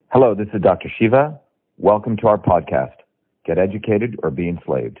Hello, this is Dr. Shiva. Welcome to our podcast, Get Educated or Be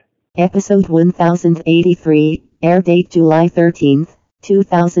Enslaved. Episode 1083, air date July 13th,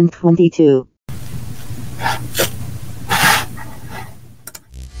 2022.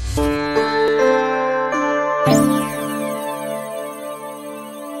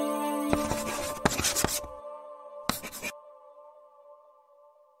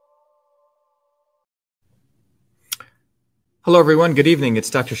 Hello, everyone. Good evening.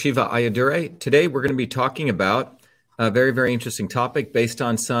 It's Dr. Shiva Ayyadurai. Today, we're going to be talking about a very, very interesting topic based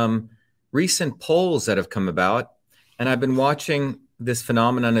on some recent polls that have come about. And I've been watching this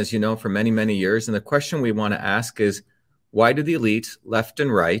phenomenon, as you know, for many, many years. And the question we want to ask is, why do the elites, left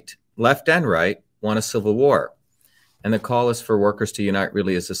and right, want a civil war? And the call is for workers to unite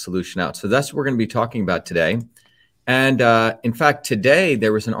really is the solution out. So that's what we're going to be talking about today. And in fact, today,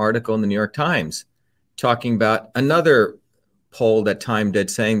 there was an article in the New York Times talking about another poll that Time did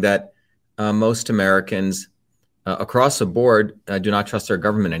saying that most Americans across the board do not trust their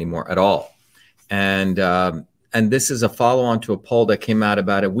government anymore at all. And this is a follow-on to a poll that came out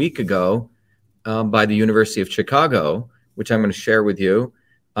about a week ago by the University of Chicago, which I'm going to share with you,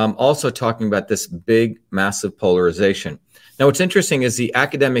 also talking about this big, massive polarization. Now, what's interesting is the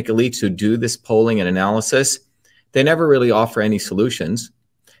academic elites who do this polling and analysis, they never really offer any solutions.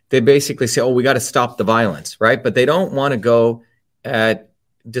 They basically say, oh, we got to stop the violence, right? But they don't want to go and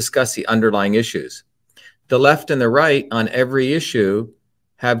discuss the underlying issues. The left and the right on every issue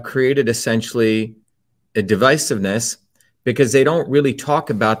have created essentially a divisiveness because they don't really talk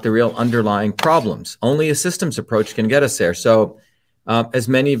about the real underlying problems. Only a systems approach can get us there. So as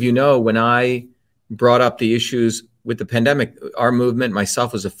many of you know, when I brought up the issues with the pandemic, our movement,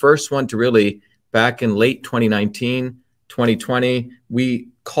 myself, was the first one to really, back in late 2019, 2020, we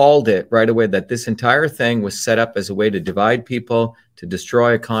called it right away that this entire thing was set up as a way to divide people, to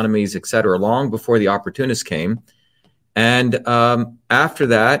destroy economies, et cetera, long before the opportunists came. And after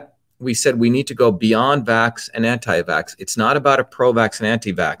that, we said we need to go beyond vax and anti-vax. It's not about a pro-vax and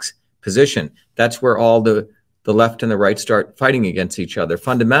anti-vax position. That's where all the left and the right start fighting against each other.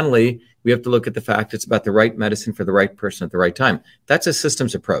 Fundamentally, we have to look at the fact it's about the right medicine for the right person at the right time. That's a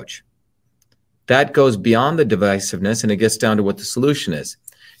systems approach. That goes beyond the divisiveness and it gets down to what the solution is.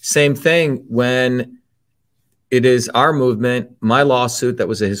 Same thing when it is our movement, my lawsuit that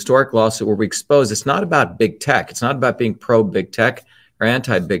was a historic lawsuit where we exposed, it's not about big tech. It's not about being pro-big tech or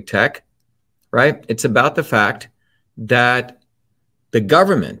anti-big tech, right? It's about the fact that the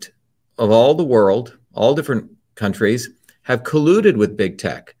government of all the world, all different countries, have colluded with big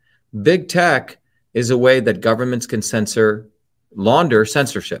tech. Big tech is a way that governments can launder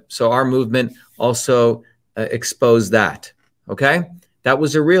censorship. So our movement also exposed that, okay? That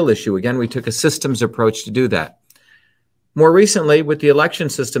was a real issue. Again, we took a systems approach to do that. More recently, with the election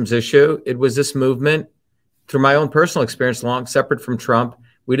systems issue, it was this movement, through my own personal experience, long separate from Trump.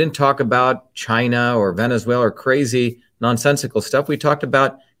 We didn't talk about China or Venezuela or crazy nonsensical stuff. We talked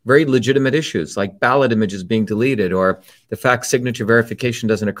about very legitimate issues like ballot images being deleted or the fact signature verification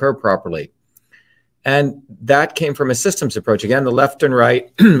doesn't occur properly. And that came from a systems approach. Again, the left and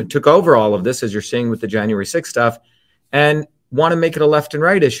right took over all of this, as you're seeing with the January 6th stuff, and want to make it a left and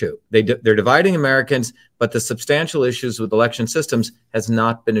right issue. They're dividing Americans, but the substantial issues with election systems has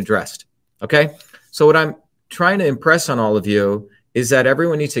not been addressed. Okay? So what I'm trying to impress on all of you is that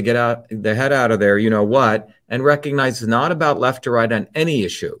everyone needs to get their head out of there, you know what, and recognize it's not about left or right on any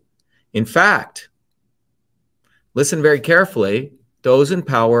issue. In fact, listen very carefully, those in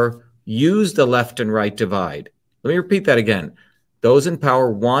power use the left and right divide. Let me repeat that again. Those in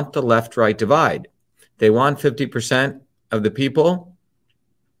power want the left-right divide. They want 50% of the people,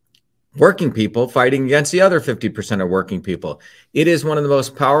 working people, fighting against the other 50% of working people. It is one of the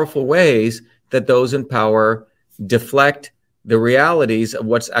most powerful ways that those in power deflect the realities of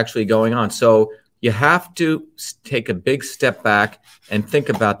what's actually going on. So you have to take a big step back and think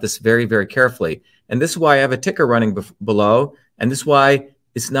about this very, very carefully. And this is why I have a ticker running below. And this is why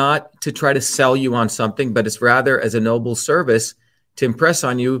it's not to try to sell you on something, but it's rather as a noble service to impress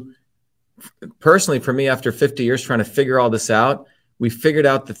on you. Personally, for me, after 50 years trying to figure all this out, we figured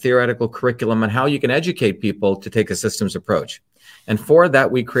out the theoretical curriculum on how you can educate people to take a systems approach. And for that,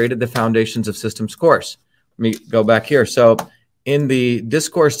 we created the Foundations of Systems course. Let me go back here. So in the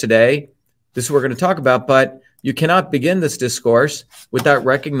discourse today, this is what we're going to talk about, but you cannot begin this discourse without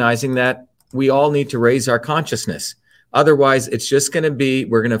recognizing that we all need to raise our consciousness. Otherwise, it's just going to be,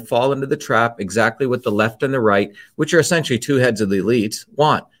 we're going to fall into the trap exactly what the left and the right, which are essentially two heads of the elites,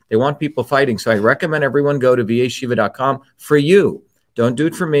 want. They want people fighting. So I recommend everyone go to vashiva.com for you. Don't do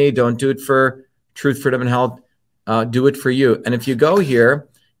it for me. Don't do it for Truth, Freedom, and Health. Do it for you. And if you go here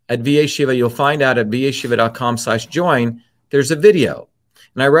at VA Shiva, you'll find out at vashiva.com/join, there's a video.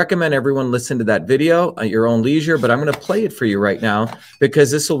 And I recommend everyone listen to that video at your own leisure, but I'm going to play it for you right now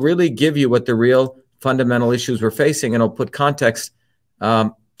because this will really give you what the real fundamental issues we're facing, and it'll put context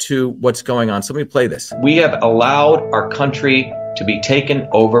to what's going on. So let me play this. We have allowed our country to be taken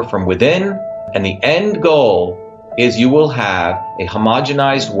over from within, and the end goal is you will have a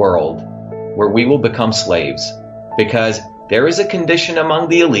homogenized world where we will become slaves, because there is a condition among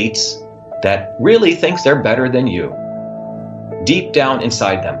the elites that really thinks they're better than you, deep down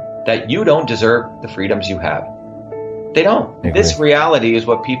inside them, that you don't deserve the freedoms you have. They don't. Okay. This reality is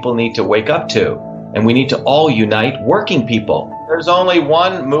what people need to wake up to, and we need to all unite working people. There's only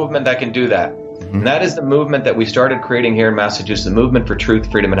one movement that can do that. And that is the movement that we started creating here in Massachusetts, the movement for truth,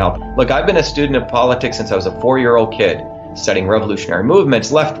 freedom, and health. Look, I've been a student of politics since I was a 4-year-old kid, studying revolutionary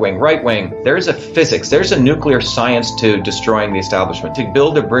movements, left wing, right wing. There's a physics, there's a nuclear science to destroying the establishment. To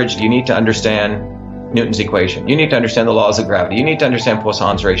build a bridge, you need to understand Newton's equation. You need to understand the laws of gravity. You need to understand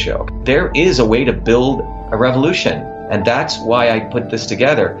Poisson's ratio. There is a way to build a revolution, and that's why I put this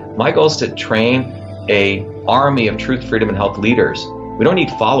together. My goal is to train an army of truth, freedom, and health leaders. We don't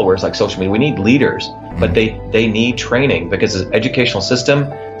need followers like social media. We need leaders, but they need training, because the educational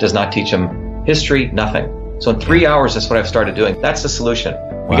system does not teach them history, nothing. So in 3 hours, that's what I've started doing. That's the solution.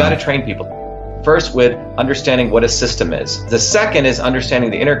 We got to train people. First, with understanding what a system is. The second is understanding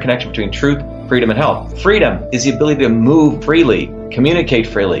the interconnection between truth, freedom, and health. Freedom is the ability to move freely, communicate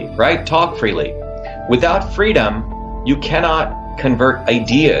freely, right? Talk freely. Without freedom, you cannot convert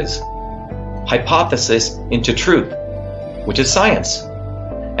ideas, hypothesis into truth, which is science.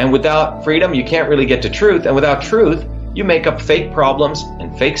 And without freedom, you can't really get to truth. And without truth, you make up fake problems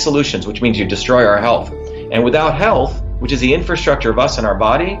and fake solutions, which means you destroy our health. And without health, which is the infrastructure of us and our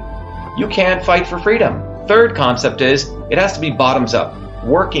body, you can't fight for freedom. Third concept is it has to be bottoms up.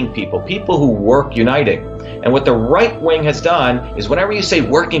 Working people, people who work uniting. And what the right wing has done is whenever you say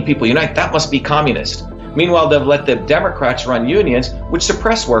working people unite, that must be communist. Meanwhile, they've let the Democrats run unions, which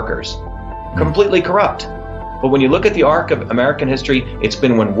suppress workers. Completely corrupt. But when you look at the arc of American history, it's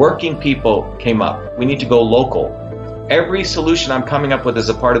been when working people came up. We need to go local. Every solution I'm coming up with as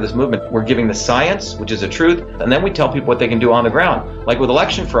a part of this movement, we're giving the science, which is the truth, and then we tell people what they can do on the ground. Like with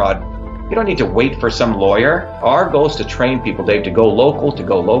election fraud, you don't need to wait for some lawyer. Our goal is to train people, Dave, to go local, to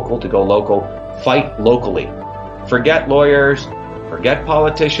go local, to go local, fight locally. Forget lawyers, forget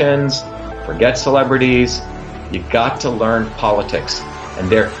politicians, forget celebrities. You got to learn politics, and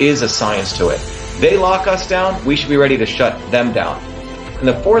there is a science to it. They lock us down, we should be ready to shut them down. And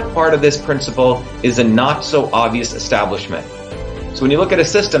the fourth part of this principle is a not so obvious establishment. So when you look at a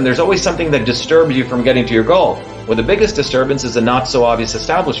system, there's always something that disturbs you from getting to your goal. Well, the biggest disturbance is a not so obvious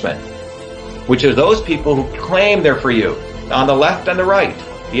establishment, which are those people who claim they're for you, on the left and the right.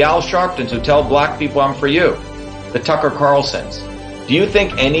 The Al Sharptons who tell black people I'm for you. The Tucker Carlsons. Do you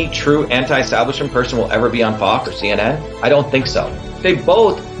think any true anti-establishment person will ever be on Fox or CNN? I don't think so. They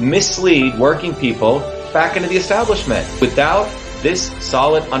both mislead working people back into the establishment. Without this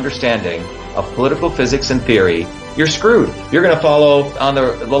solid understanding of political physics and theory, you're screwed. You're going to follow on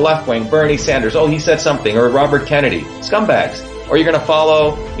the left wing, Bernie Sanders. Oh, he said something. Or Robert Kennedy. Scumbags. Or you're going to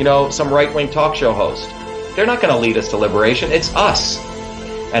follow, some right-wing talk show host. They're not going to lead us to liberation. It's us.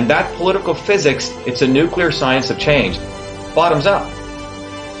 And that political physics, it's a nuclear science of change. Bottoms up.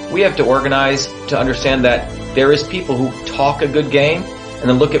 We have to organize to understand that there is people who talk a good game and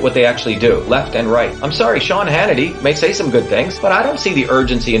then look at what they actually do, left and right. I'm sorry, Sean Hannity may say some good things, but I don't see the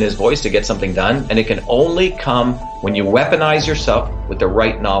urgency in his voice to get something done, and it can only come when you weaponize yourself with the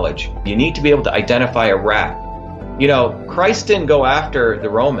right knowledge. You need to be able to identify a rat. Christ didn't go after the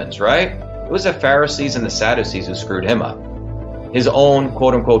Romans, right? It was the Pharisees and the Sadducees who screwed him up. His own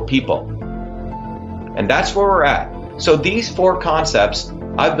quote-unquote people. And that's where we're at. So these four concepts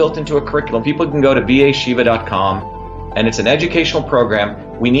I've built into a curriculum. People can go to vashiva.com, and it's an educational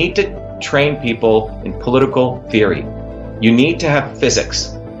program. We need to train people in political theory. You need to have physics,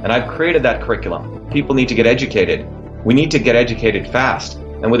 and I've created that curriculum. People need to get educated. We need to get educated fast.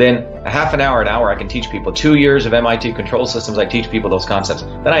 And within a half an hour, I can teach people. 2 years of MIT control systems, I teach people those concepts.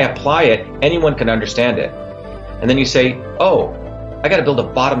 Then I apply it, anyone can understand it. And then you say, oh, I got to build a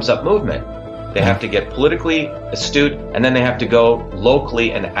bottoms-up movement. They have to get politically astute, and then they have to go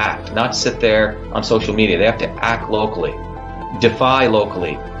locally and act, not sit there on social media. They have to act locally, defy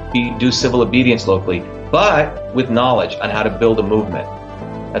locally, do civil obedience locally, but with knowledge on how to build a movement.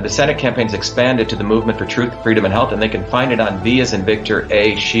 The Senate campaign's expanded to the Movement for Truth, Freedom, and Health, and they can find it on V as in Victor,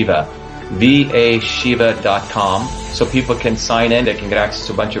 A, Shiva, vashiva.com, so people can sign in. They can get access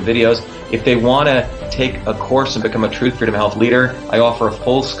to a bunch of videos. If they want to take a course and become a Truth, Freedom, Health leader, I offer a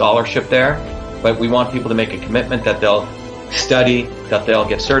full scholarship there. But we want people to make a commitment that they'll study, that they'll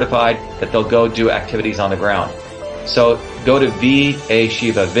get certified, that they'll go do activities on the ground. So go to VA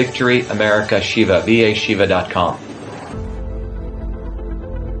Shiva, Victory America Shiva, vashiva.com.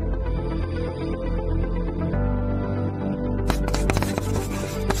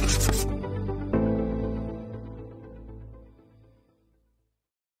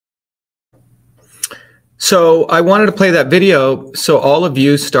 So I wanted to play that video so all of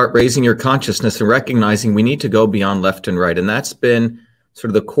you start raising your consciousness and recognizing we need to go beyond left and right. And that's been sort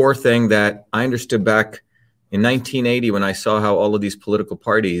of the core thing that I understood back in 1980 when I saw how all of these political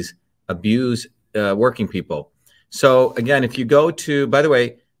parties abuse working people. So again, if you go to, by the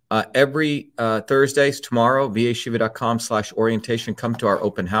way, every Thursdays, tomorrow, vashiva.com/orientation, come to our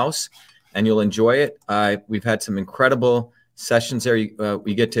open house and you'll enjoy it. We've had some incredible sessions there.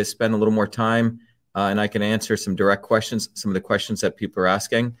 We get to spend a little more time and I can answer some direct questions, some of the questions that people are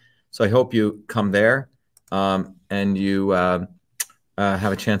asking. So I hope you come there and you have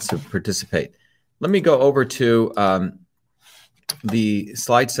a chance to participate. Let me go over to the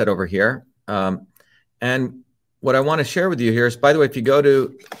slide set over here. And what I want to share with you here is, by the way, if you go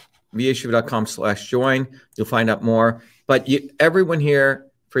to vashiva.com/join, you'll find out more. But everyone here,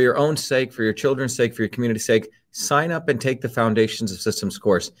 for your own sake, for your children's sake, for your community's sake, sign up and take the Foundations of Systems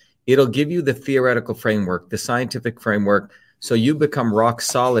course. It'll give you the theoretical framework, the scientific framework, so you become rock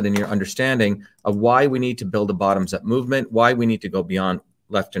solid in your understanding of why we need to build a bottoms-up movement, why we need to go beyond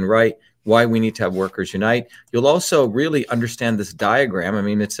left and right, why we need to have workers unite. You'll also really understand this diagram. I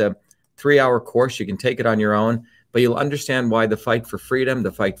mean, it's a 3-hour course. You can take it on your own, but you'll understand why the fight for freedom,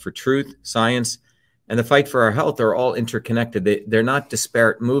 the fight for truth, science, and the fight for our health are all interconnected. They're not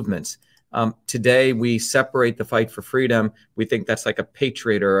disparate movements. Today, we separate the fight for freedom. We think that's like a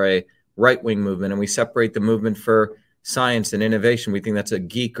patriot or a right-wing movement, and we separate the movement for science and innovation. We think that's a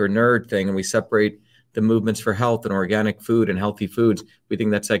geek or nerd thing, and we separate the movements for health and organic food and healthy foods. We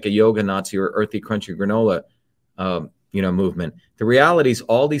think that's like a yoga Nazi or earthy, crunchy granola, movement. The reality is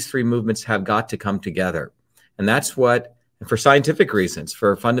all these three movements have got to come together, and that's what, for scientific reasons,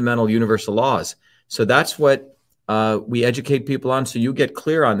 for fundamental universal laws. So that's what we educate people on, so you get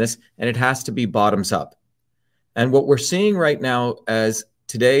clear on this, and it has to be bottoms up. And what we're seeing right now, as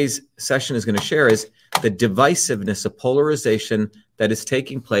today's session is going to share, is the divisiveness of polarization that is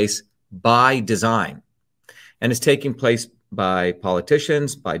taking place by design, and is taking place by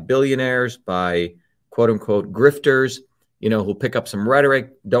politicians, by billionaires, by quote unquote grifters, who pick up some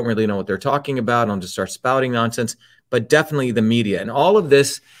rhetoric, don't really know what they're talking about, and just start spouting nonsense, but definitely the media. And all of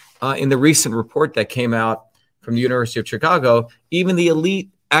this in the recent report that came out from the University of Chicago, even the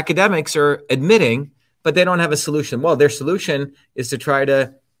elite academics are admitting, but they don't have a solution. Well, their solution is to try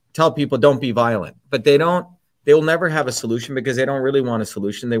to tell people don't be violent, but they will never have a solution because they don't really want a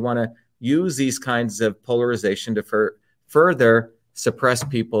solution. They want to use these kinds of polarization to further suppress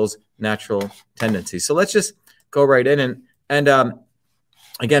people's natural tendencies. So let's just go right in. And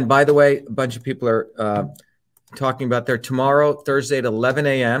again, by the way, a bunch of people are talking about there tomorrow, Thursday at 11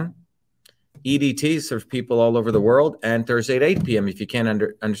 a.m. EDT, so people all over the world, and Thursday at 8 p.m. if you can't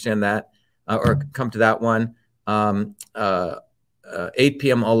understand that or come to that one, 8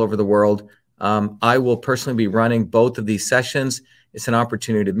 p.m. all over the world. I will personally be running both of these sessions. It's an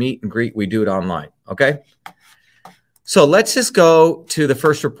opportunity to meet and greet. We do it online, okay? So let's just go to the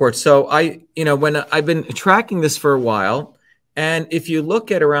first report. So when I've been tracking this for a while, and if you look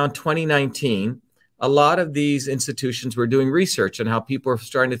at around 2019, a lot of these institutions were doing research on how people were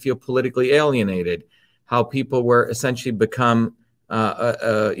starting to feel politically alienated, how people were essentially become,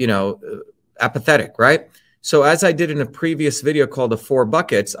 apathetic, right? So as I did in a previous video called The Four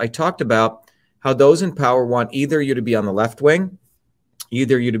Buckets, I talked about how those in power want either you to be on the left wing,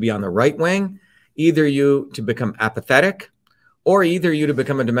 either you to be on the right wing, either you to become apathetic, or either you to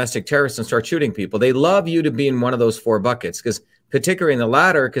become a domestic terrorist and start shooting people. They love you to be in one of those four buckets, because particularly in the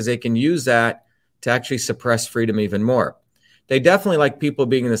latter, because they can use that to actually suppress freedom even more. They definitely like people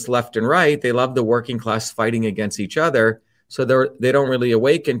being in this left and right. They love the working class fighting against each other. So they don't really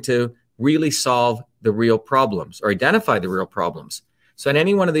awaken to really solve the real problems or identify the real problems. So on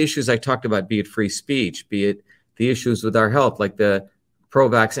any one of the issues I talked about, be it free speech, be it the issues with our health, like the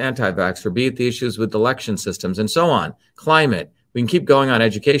pro-vax, anti-vax, or be it the issues with election systems and so on, climate, we can keep going on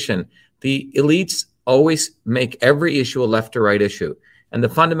education. The elites always make every issue a left or right issue. And the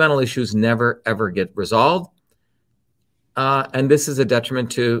fundamental issues never, ever get resolved. And this is a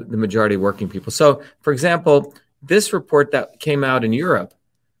detriment to the majority of working people. So, for example, this report that came out in Europe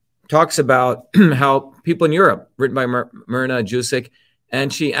talks about how people in Europe, written by Mirna Jusic,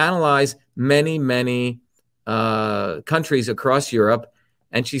 and she analyzed many, many countries across Europe.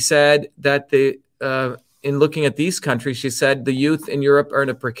 And she said that in looking at these countries, she said the youth in Europe are in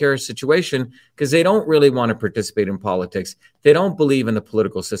a precarious situation because they don't really want to participate in politics. They don't believe in the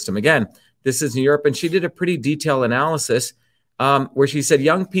political system. Again, this is in Europe. And she did a pretty detailed analysis where she said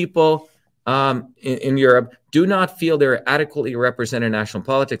young people in Europe do not feel they're adequately represented in national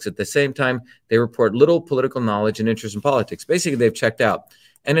politics. At the same time, they report little political knowledge and interest in politics. Basically, they've checked out.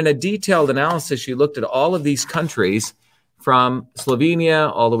 And in a detailed analysis, she looked at all of these countries from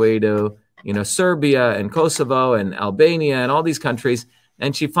Slovenia all the way to Serbia and Kosovo and Albania and all these countries.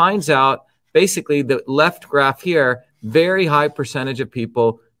 And she finds out basically the left graph here, very high percentage of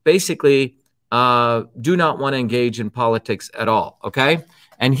people basically do not want to engage in politics at all. Okay.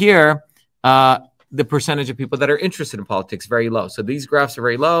 And here, the percentage of people that are interested in politics, very low. So these graphs are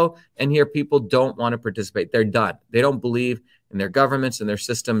very low. And here people don't want to participate. They're done. They don't believe in their governments and their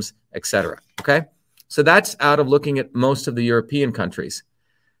systems, etc. Okay. So that's out of looking at most of the European countries.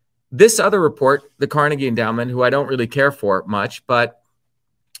 This other report, the Carnegie Endowment, who I don't really care for much, but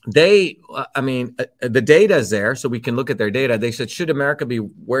the data is there, so we can look at their data. They said, should America be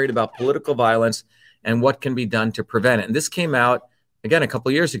worried about political violence and what can be done to prevent it? And this came out, again, a couple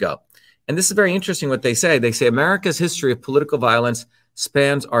of years ago. And this is very interesting what they say. They say America's history of political violence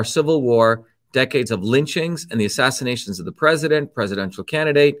spans our Civil War, decades of lynchings and the assassinations of the president, presidential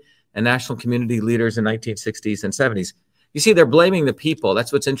candidate, and national community leaders in 1960s and 70s. You see, they're blaming the people.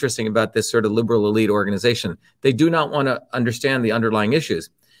 That's what's interesting about this sort of liberal elite organization. They do not want to understand the underlying issues.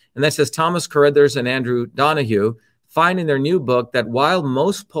 And that says Thomas Carruthers and Andrew Donahue find in their new book that while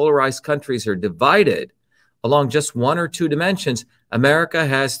most polarized countries are divided along just one or two dimensions, America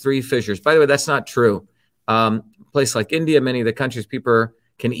has three fissures. By the way, that's not true. A place like India, many of the countries, people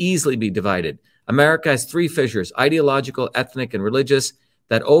can easily be divided. America has three fissures: ideological, ethnic, and religious,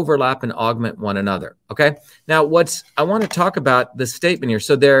 that overlap and augment one another. Okay. Now, I want to talk about this statement here.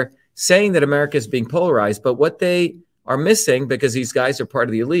 So they're saying that America is being polarized, but what they are missing, because these guys are part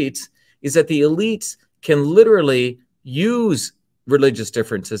of the elites, is that the elites can literally use religious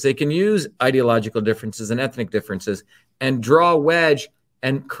differences. They can use ideological differences and ethnic differences and draw a wedge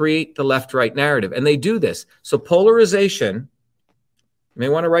and create the left-right narrative. And they do this. So polarization, you may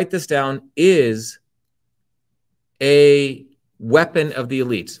want to write this down, is a weapon of the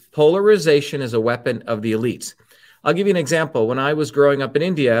elites. Polarization is a weapon of the elites. I'll give you an example. When I was growing up in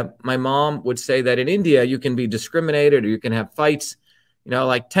India, my mom would say that in India, you can be discriminated or you can have fights,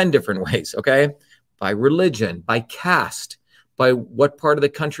 like 10 different ways, okay? By religion, by caste, by what part of the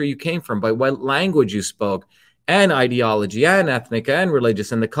country you came from, by what language you spoke, and ideology, and ethnic, and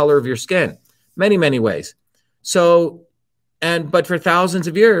religious, and the color of your skin. Many, many ways. But for thousands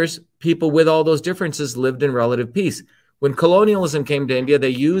of years, people with all those differences lived in relative peace. When colonialism came to India, they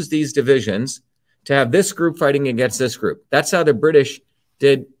used these divisions to have this group fighting against this group. That's how the British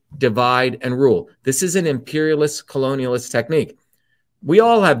did divide and rule. This is an imperialist, colonialist technique. We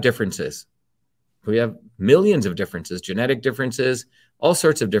all have differences. We have millions of differences, genetic differences, all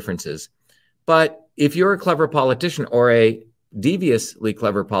sorts of differences. But if you're a clever politician or a deviously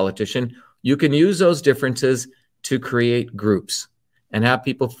clever politician, you can use those differences to create groups and have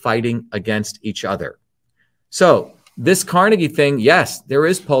people fighting against each other. So this Carnegie thing, yes, there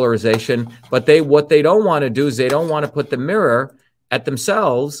is polarization, but what they don't want to do is they don't want to put the mirror at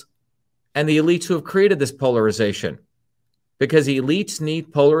themselves and the elites who have created this polarization. Because the elites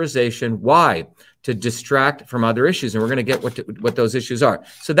need polarization. Why? To distract from other issues. And we're going to get what those issues are.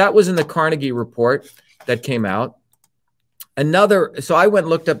 So that was in the Carnegie report that came out. So I went and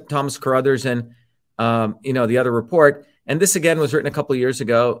looked up Thomas Carruthers and, the other report. And this, again, was written a couple of years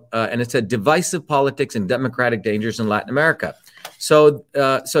ago, and it said divisive politics and democratic dangers in Latin America. So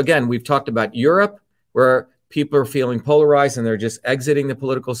again, we've talked about Europe, where people are feeling polarized and they're just exiting the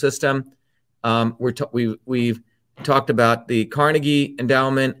political system. We've talked about the Carnegie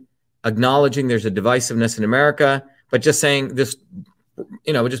Endowment acknowledging there's a divisiveness in America, but just saying this,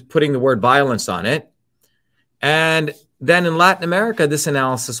 just putting the word violence on it. And then in Latin America, this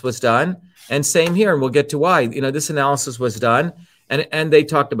analysis was done. And same here, and we'll get to why. This analysis was done, and they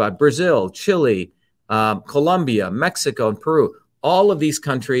talked about Brazil, Chile, Colombia, Mexico, and Peru. All of these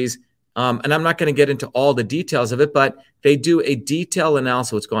countries, and I'm not going to get into all the details of it, but they do a detailed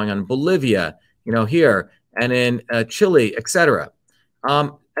analysis of what's going on in Bolivia, here, and in Chile, etc.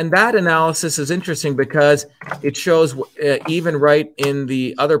 And that analysis is interesting because it shows even right in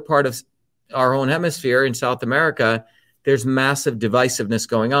the other part of our own hemisphere in South America, there's massive divisiveness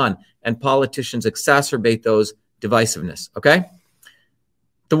going on, and politicians exacerbate those divisiveness, okay?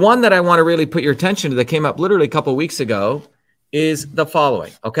 The one that I want to really put your attention to that came up literally a couple of weeks ago is the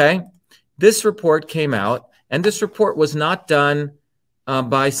following, okay? this report came out, and this report was not done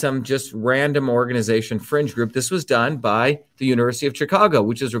by some just random organization fringe group. This was done by the University of Chicago,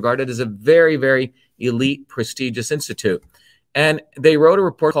 which is regarded as a very, very elite, prestigious institute. And they wrote a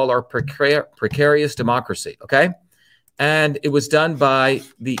report called Our Precarious Democracy, okay? And it was done by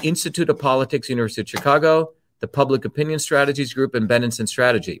the Institute of Politics, University of Chicago, the Public Opinion Strategies Group, and Benenson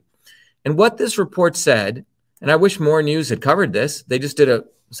Strategy. And what this report said, and I wish more news had covered this, they just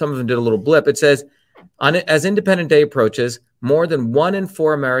some of them did a little blip. It says, as Independence Day approaches, more than 1 in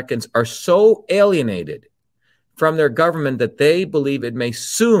 4 Americans are so alienated from their government that they believe it may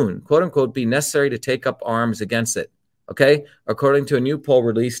soon, quote unquote, be necessary to take up arms against it. Okay, according to a new poll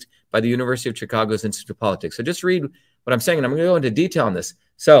released by the University of Chicago's Institute of Politics. So just read what I'm saying, and I'm going to go into detail on this.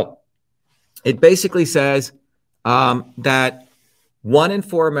 So it basically says that 1 in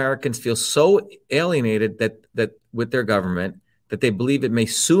 4 Americans feel so alienated that with their government that they believe it may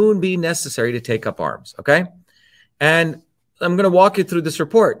soon be necessary to take up arms. Okay, and I'm going to walk you through this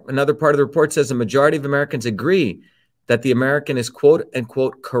report. Another part of the report says a majority of Americans agree that the American is quote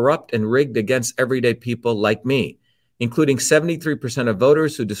unquote corrupt and rigged against everyday people like me, including 73% of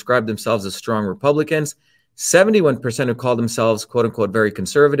voters who describe themselves as strong Republicans, 71% who call themselves, quote unquote, very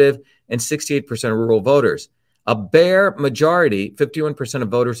conservative, and 68% of rural voters. A bare majority, 51% of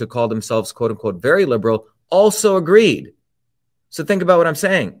voters who call themselves, quote unquote, very liberal, also agreed. So think about what I'm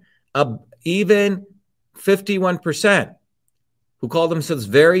saying. Even 51% who call themselves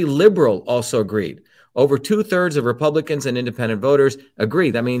very liberal also agreed. Over 2/3 of Republicans and independent voters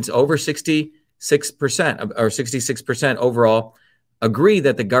agree. That means over 66% or 66% overall agree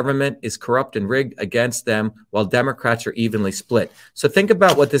that the government is corrupt and rigged against them, while Democrats are evenly split. So think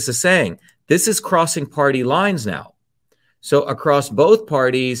about what this is saying. This is crossing party lines now. So across both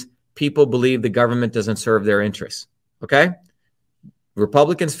parties, people believe the government doesn't serve their interests. Okay?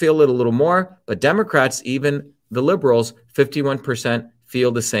 Republicans feel it a little more, but Democrats, even the liberals, 51%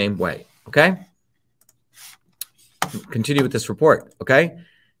 feel the same way. Okay? Continue with this report. Okay?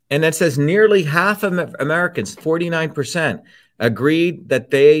 And that says nearly half of Americans, 49%, agreed that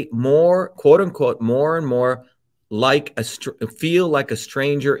they quote unquote, more and more feel like a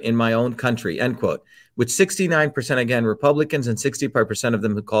stranger in my own country, end quote, with 69%, again, Republicans and 65% of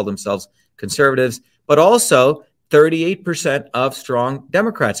them who call themselves conservatives, but also 38% of strong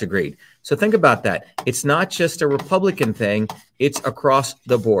Democrats agreed. So think about that. It's not just a Republican thing. It's across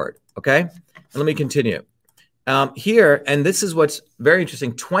the board. Okay. And let me continue. Here, and this is what's very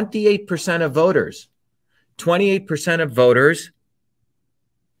interesting, 28% of voters,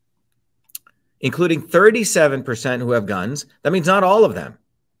 including 37% who have guns. That means not all of them.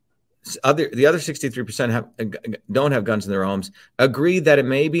 The other 63% don't have guns in their homes, agree that it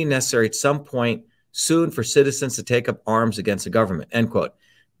may be necessary at some point soon for citizens to take up arms against the government, end quote.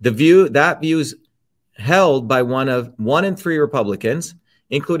 That view is held by 1 in 3 Republicans,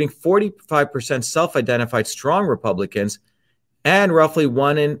 including 45% self-identified strong Republicans, and roughly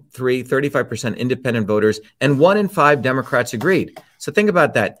 1 in 3, 35% independent voters, and 1 in 5 Democrats agreed. So think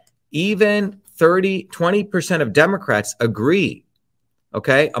about that. Even 20% of Democrats agree,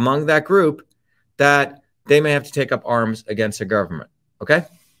 okay, among that group, that they may have to take up arms against the government, okay?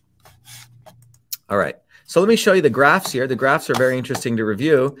 All right. So let me show you the graphs here. The graphs are very interesting to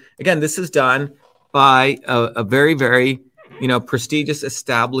review. Again, this is done by a very, very prestigious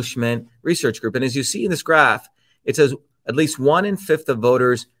establishment research group. And as you see in this graph, it says at least 1 in 5 of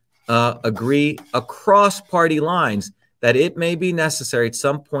voters agree across party lines that it may be necessary at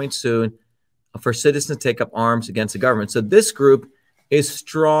some point soon for citizens to take up arms against the government. So this group is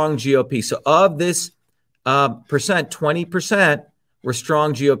strong GOP. So of this percent, 20% were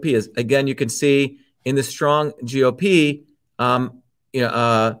strong GOP. As again, you can see in the strong GOP,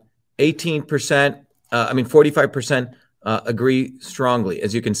 45% agree strongly,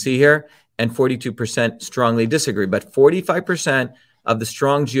 as you can see here, and 42% strongly disagree. But 45% of the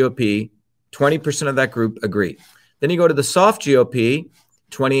strong GOP, 20% of that group agree. Then you go to the soft GOP,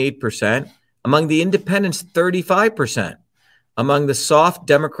 28%. Among the independents, 35%. Among the soft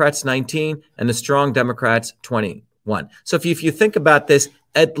Democrats, 19%, and the strong Democrats, 21%. So if you think about this,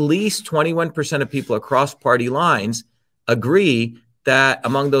 at least 21% of people across party lines agree that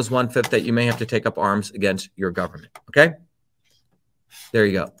among those 1/5 that you may have to take up arms against your government. Okay? There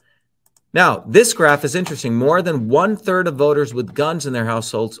you go. Now, this graph is interesting. More than 1/3 of voters with guns in their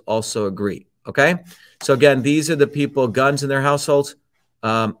households also agree. Okay? So again, these are the people, guns in their households,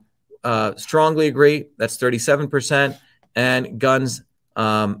 strongly agree. That's 37%. And guns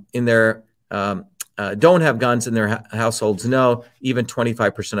in their don't have guns in their households, no. Even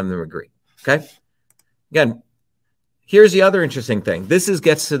 25% of them agree. Okay? Again, here's the other interesting thing.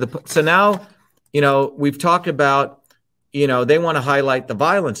 Gets to the, so now, we've talked about, they want to highlight the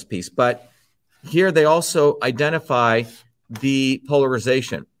violence piece, but here they also identify the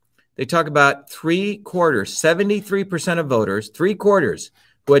polarization. They talk about 73% of voters, 3/4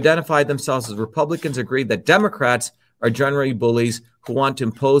 who identified themselves as Republicans agreed that Democrats are generally bullies who want to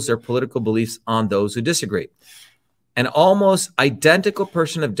impose their political beliefs on those who disagree. An almost identical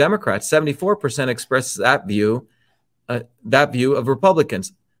portion of Democrats, 74%, expresses that view of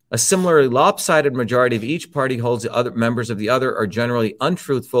Republicans. A similarly lopsided majority of each party holds the other members of the other are generally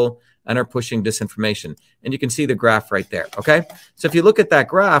untruthful and are pushing disinformation. And you can see the graph right there. Okay. So if you look at that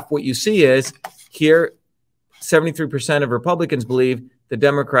graph, what you see is here, 73% of Republicans believe the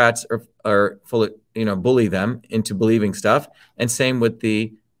Democrats are full of, bully them into believing stuff. And same with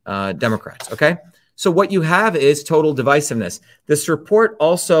the Democrats. Okay. So what you have is total divisiveness. This report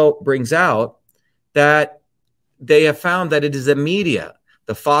also brings out that they have found that it is the media,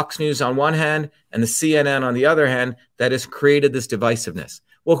 the Fox News on one hand and the CNN on the other hand, that has created this divisiveness.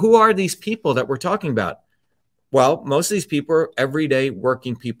 Well, who are these people that we're talking about? Well, most of these people are everyday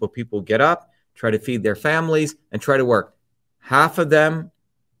working people. People get up, try to feed their families, and try to work. Half of them,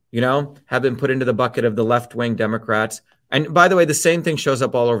 have been put into the bucket of the left-wing Democrats. And by the way, the same thing shows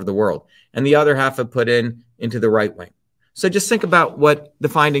up all over the world. And the other half have put into the right wing. So just think about what the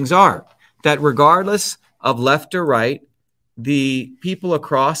findings are, that regardless of left or right, the people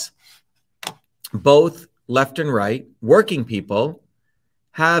across both left and right, working people,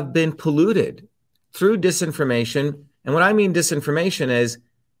 have been polluted through disinformation. And what I mean disinformation is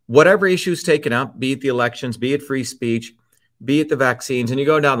whatever issues taken up, be it the elections, be it free speech, be it the vaccines, and you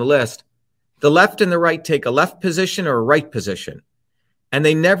go down the list, the left and the right take a left position or a right position. And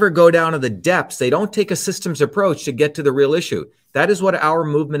they never go down to the depths. They don't take a systems approach to get to the real issue. That is what our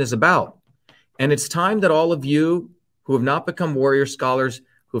movement is about. And it's time that all of you who have not become warrior scholars,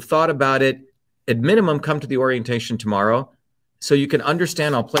 who have thought about it, at minimum, come to the orientation tomorrow so you can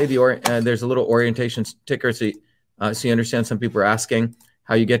understand. I'll play there's a little orientation ticker so you understand. Some people are asking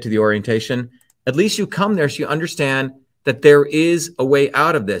how you get to the orientation. At least you come there so you understand that there is a way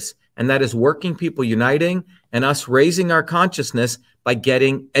out of this. And that is working people uniting and us raising our consciousness by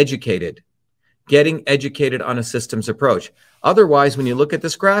getting educated on a systems approach. Otherwise, when you look at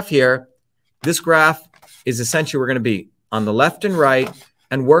this graph here, this graph is essentially we're going to be on the left and right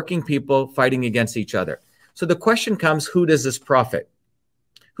and working people fighting against each other. So the question comes, who does this profit?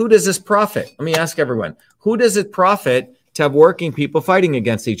 Who does this profit? Let me ask everyone, who does it profit to have working people fighting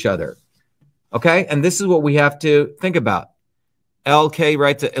against each other? Okay, and this is what we have to think about. LK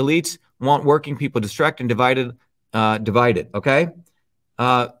writes that elites want working people distracted and divided. Okay,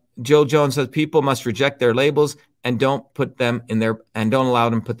 Jill Jones says people must reject their labels and don't allow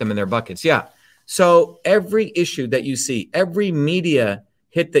them to put them in their buckets. Yeah. So every issue that you see, every media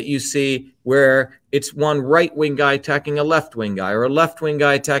hit that you see where it's one right-wing guy attacking a left-wing guy or a left-wing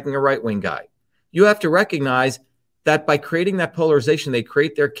guy attacking a right-wing guy, you have to recognize that by creating that polarization, they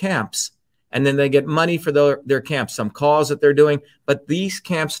create their camps and then they get money for their camps, some cause that they're doing. But these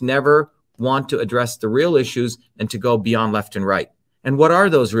camps never want to address the real issues and to go beyond left and right. And what are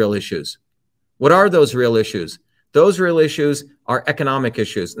those real issues? What are those real issues? Those real issues are economic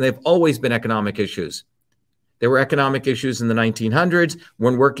issues, and they've always been economic issues. There were economic issues in the 1900s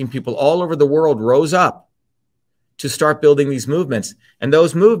when working people all over the world rose up to start building these movements. And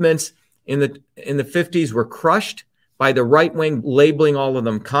those movements in the 50s were crushed by the right wing labeling all of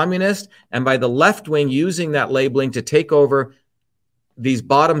them communist and by the left wing using that labeling to take over these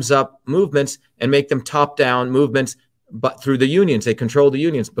bottoms up movements and make them top down movements, but through the unions. They controlled the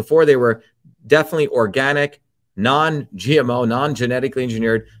unions. Before they were definitely organic, non-GMO, non-genetically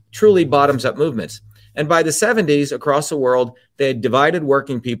engineered, truly bottoms-up movements. And by the 70s, across the world, they had divided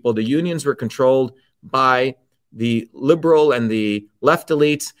working people. The unions were controlled by the liberal and the left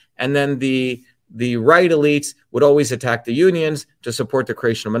elites, and then the right elites would always attack the unions to support the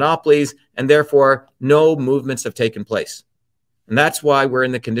creation of monopolies, and therefore no movements have taken place. And that's why we're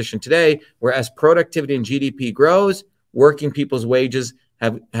in the condition today where as productivity and GDP grows, working people's wages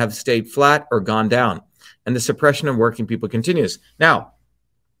have stayed flat or gone down. And the suppression of working people continues. Now,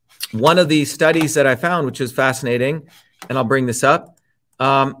 one of the studies that I found, which is fascinating, and I'll bring this up,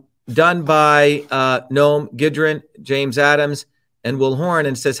 done by Noam Gidron, James Adams, and Will Horn,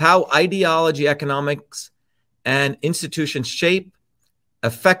 and says how ideology, economics, and institutions shape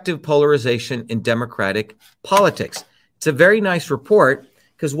effective polarization in democratic politics. It's a very nice report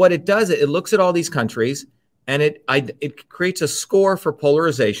because what it does, it looks at all these countries and it creates a score for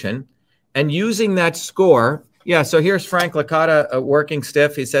polarization. And using that score, Yeah, so here's Frank Licata working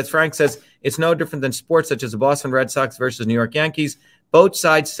stiff. Frank says, it's no different than sports such as the Boston Red Sox versus New York Yankees. Both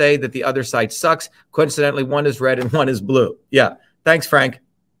sides say that the other side sucks. Coincidentally, one is red and one is blue. Yeah, thanks, Frank.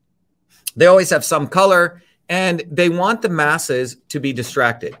 They always have some color, and they want the masses to be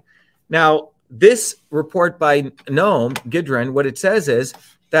distracted. Now, this report by Noam Gidron, what it says is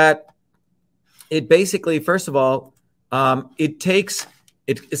that it basically, first of all,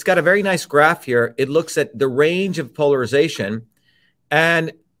 it's got a very nice graph here. It looks at the range of polarization,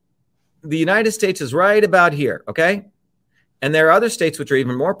 and the United States is right about here, okay? And there are other states which are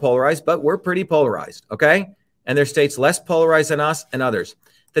even more polarized, but we're pretty polarized, okay? And there are states less polarized than us and others.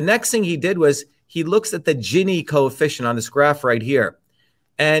 The next thing he did was he looks at the Gini coefficient on this graph right here,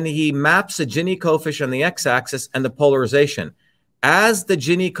 and he maps the Gini coefficient on the x-axis and the polarization. As the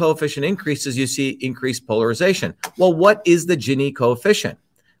Gini coefficient increases, you see increased polarization. Well, what is the Gini coefficient?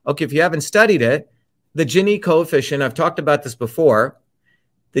 Okay, if you haven't studied it, the Gini coefficient, I've talked about this before,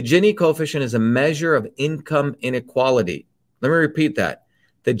 the Gini coefficient is a measure of income inequality. Let me repeat that.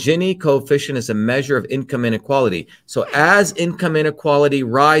 The Gini coefficient is a measure of income inequality. So as income inequality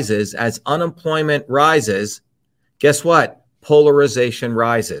rises, as unemployment rises, guess what? Polarization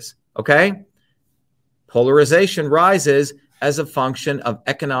rises, okay? Polarization rises as a function of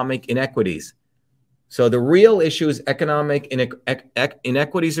economic inequities. So the real issue is economic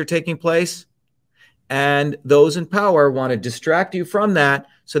inequities are taking place, and those in power want to distract you from that,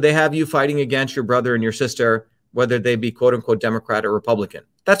 so they have you fighting against your brother and your sister, whether they be quote unquote Democrat or Republican.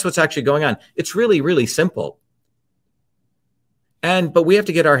 That's what's actually going on. It's really, really simple. But we have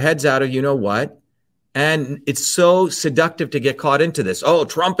to get our heads out of you know what? And it's so seductive to get caught into this. Oh,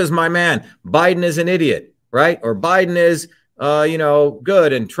 Trump is my man. Biden is an idiot, right? Or Biden is,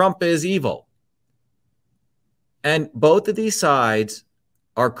 good and Trump is evil. And both of these sides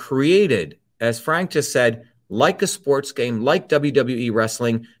are created, as Frank just said, like a sports game, like WWE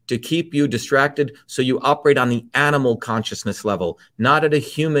wrestling, to keep you distracted so you operate on the animal consciousness level, not at a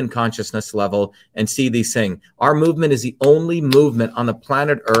human consciousness level, and see these things. Our movement is the only movement on the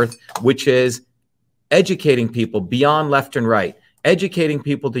planet Earth which is educating people beyond left and right, educating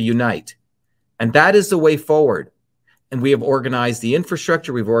people to unite. And that is the way forward. And we have organized the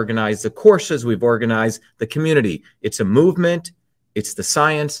infrastructure, we've organized the courses, we've organized the community. It's a movement, it's the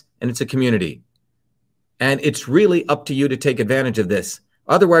science, and it's a community. And it's really up to you to take advantage of this.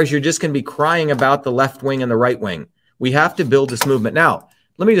 Otherwise, you're just going to be crying about the left wing and the right wing. We have to build this movement. Now,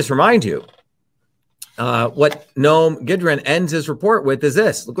 let me just remind you, what Noam Gidron ends his report with is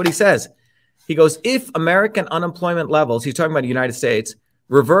this. Look what he says. He goes, if American unemployment levels, he's talking about the United States,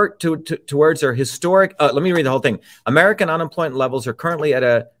 revert towards their historic, let me read the whole thing. American unemployment levels are currently at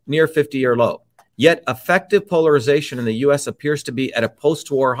a near 50-year low. Yet effective polarization in the U.S. appears to be at a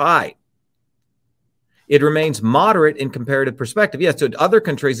post-war high. It remains moderate in comparative perspective. Yes, to other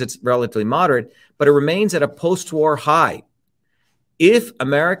countries, it's relatively moderate, but it remains at a post-war high. If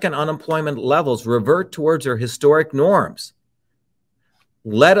American unemployment levels revert towards their historic norms,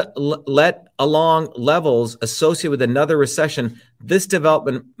 let along levels associated with another recession, this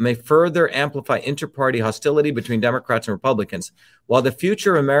development may further amplify inter-party hostility between Democrats and Republicans. While the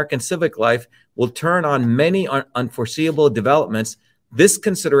future of American civic life will turn on many unforeseeable developments, this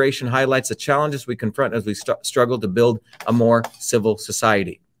consideration highlights the challenges we confront as we struggle to build a more civil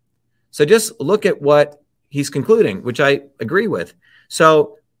society. So just look at what he's concluding, which I agree with.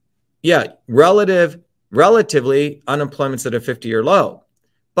 So, yeah, relatively, unemployment's at a 50-year low,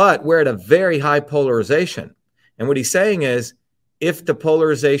 but we're at a very high polarization. And what he's saying is, if the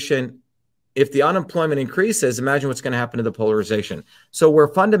unemployment increases, imagine what's going to happen to the polarization. So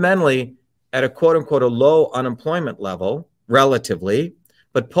we're fundamentally at a quote unquote a low unemployment level, relatively,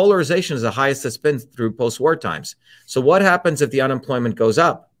 but polarization is the highest it's been through post-war times. So what happens if the unemployment goes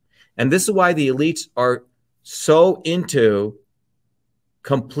up? And this is why the elites are so into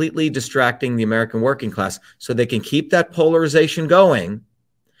completely distracting the American working class, so they can keep that polarization going.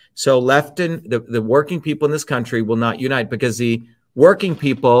 So left and the working people in this country will not unite, because the working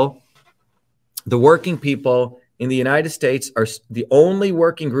people in the United States are the only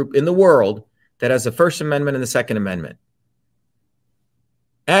working group in the world that has the First Amendment and the Second Amendment.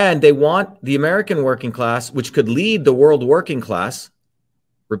 And they want the American working class, which could lead the world working class.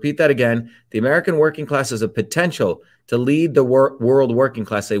 Repeat that again. The American working class has a potential to lead the world working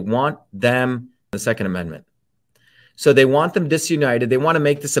class. They want them the Second Amendment. So they want them disunited. They want to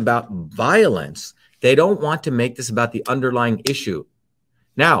make this about violence. They don't want to make this about the underlying issue.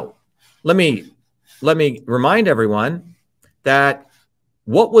 Now, let me remind everyone that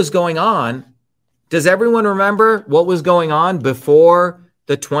what was going on, does everyone remember what was going on before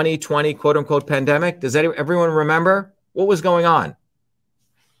the 2020 quote unquote pandemic? Does everyone remember what was going on?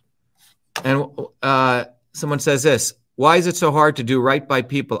 And someone says this, why is it so hard to do right by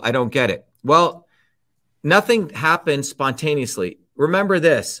people? I don't get it. Well, nothing happens spontaneously. Remember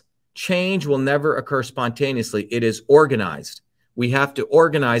this, change will never occur spontaneously. It is organized. We have to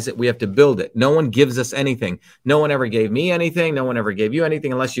organize it. We have to build it. No one gives us anything. No one ever gave me anything. No one ever gave you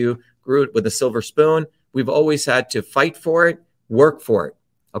anything unless you grew it with a silver spoon. We've always had to fight for it, work for it.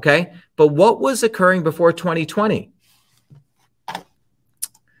 Okay. But what was occurring before 2020?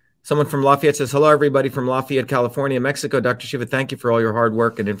 Someone from Lafayette says, hello, everybody from Lafayette, California, Mexico. Dr. Shiva, thank you for all your hard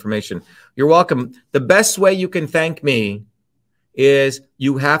work and information. You're welcome. The best way you can thank me is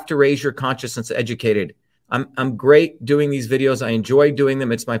you have to raise your consciousness educated. I'm great doing these videos. I enjoy doing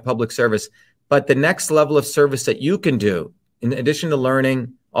them. It's my public service. But the next level of service that you can do, in addition to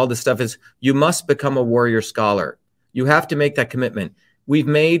learning all this stuff, is you must become a warrior scholar. You have to make that commitment. We've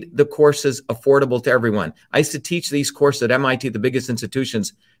made the courses affordable to everyone. I used to teach these courses at MIT, the biggest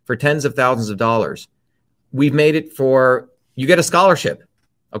institutions, for tens of thousands of dollars. We've made it for, you get a scholarship,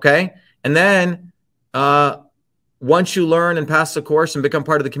 okay? And then once you learn and pass the course and become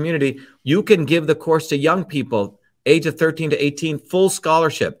part of the community, you can give the course to young people, age of 13 to 18, full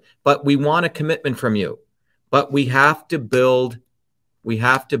scholarship. But we want a commitment from you. But we have to build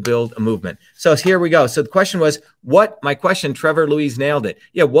a movement. So here we go. So the question was, my question, Trevor Louise nailed it.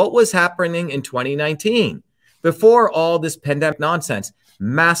 Yeah, what was happening in 2019? Before all this pandemic nonsense,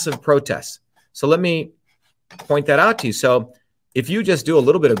 massive protests. So let me point that out to you. So if you just do a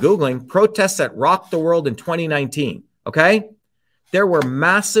little bit of Googling, protests that rocked the world in 2019, okay? There were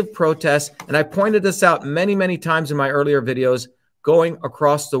massive protests, and I pointed this out many, many times in my earlier videos, going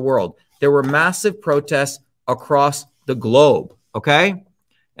across the world. There were massive protests across the globe, okay?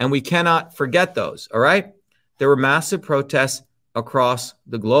 And we cannot forget those, all right? There were massive protests across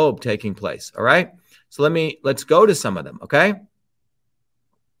the globe taking place, all right? So let's go to some of them, okay?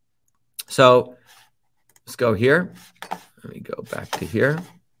 So let's go here. Let me go back to here.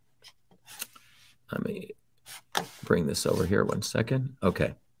 Let me bring this over here 1 second.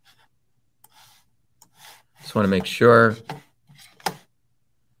 Okay. Just want to make sure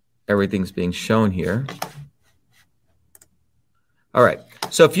everything's being shown here. All right.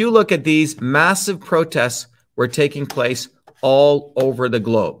 So if you look at these, massive protests were taking place all over the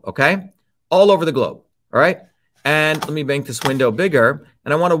globe, okay? All over the globe, all right? And let me make this window bigger.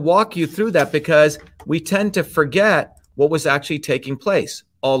 And I want to walk you through that because we tend to forget what was actually taking place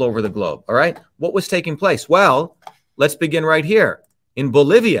all over the globe, all right? What was taking place? Well, let's begin right here. In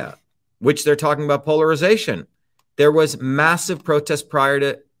Bolivia, which they're talking about polarization, there was massive protest prior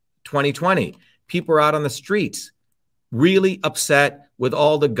to 2020. People were out on the streets, really upset with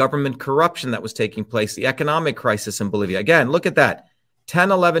all the government corruption that was taking place, the economic crisis in Bolivia. Again, look at that.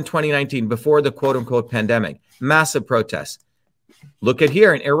 10/11/2019, before the quote-unquote pandemic, massive protests. Look at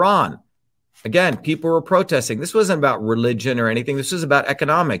here in Iran. Again, people were protesting. This wasn't about religion or anything. This was about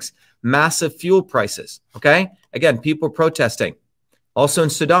economics, massive fuel prices, okay? Again, people protesting. Also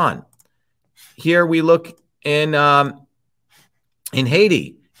in Sudan. Here we look in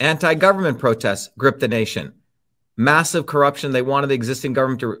Haiti, anti-government protests gripped the nation. Massive corruption. They wanted the existing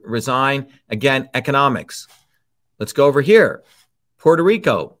government to resign. Again, economics. Let's go over here. Puerto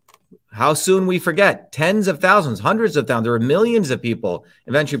Rico. How soon we forget? Tens of thousands, hundreds of thousands. There were millions of people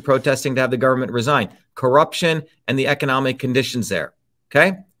eventually protesting to have the government resign. Corruption and the economic conditions there.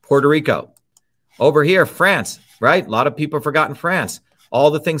 Okay? Puerto Rico. Over here, France, right? A lot of people have forgotten France.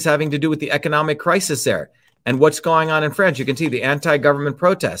 All the things having to do with the economic crisis there. And what's going on in France? You can see the anti-government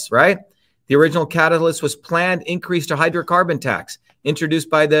protests, right? The original catalyst was planned increase to hydrocarbon tax introduced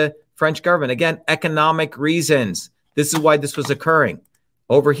by the French government. Again, economic reasons. This is why this was occurring.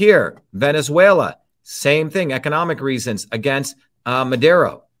 Over here, Venezuela, same thing, economic reasons against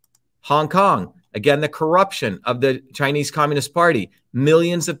Maduro. Hong Kong, again, the corruption of the Chinese Communist Party.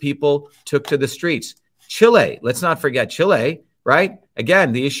 Millions of people took to the streets. Chile, let's not forget Chile, right?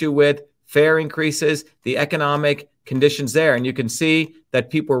 Again, the issue with fare increases, the economic conditions there. And you can see that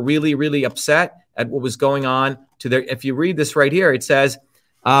people were really, really upset at what was going on to their, if you read this right here, it says,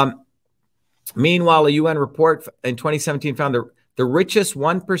 meanwhile, a UN report in 2017 found the richest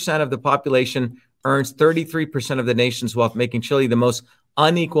 1% of the population earns 33% of the nation's wealth, making Chile the most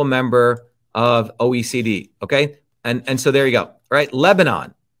unequal member of OECD. Okay. And so there you go. Right.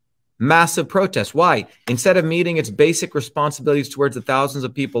 Lebanon, massive protest. Why? Instead of meeting its basic responsibilities towards the thousands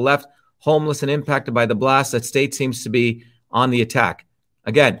of people left homeless and impacted by the blast, that state seems to be on the attack.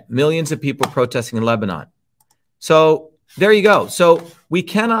 Again, millions of people protesting in Lebanon. So there you go. So we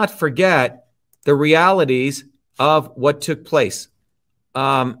cannot forget the realities of what took place.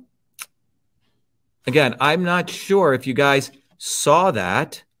 Again, I'm not sure if you guys saw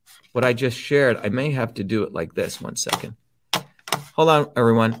that, what I just shared. I may have to do it like this. 1 second. Hold on,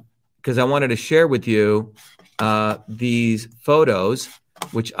 everyone, because I wanted to share with you these photos,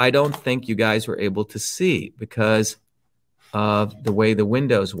 which I don't think you guys were able to see because of the way the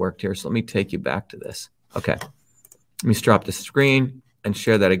windows worked here. So let me take you back to this. Okay. Let me stop the screen and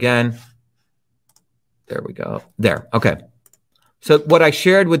share that again. There we go. There. Okay. So what I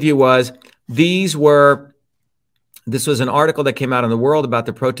shared with you was this was an article that came out in the World about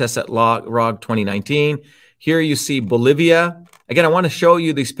the protests at ROG 2019. Here you see Bolivia. Again, I want to show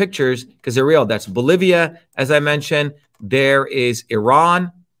you these pictures because they're real. That's Bolivia, as I mentioned. There is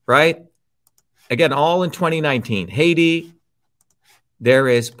Iran, right? Again, all in 2019. Haiti. There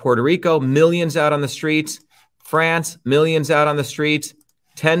is Puerto Rico, millions out on the streets. France, millions out on the streets.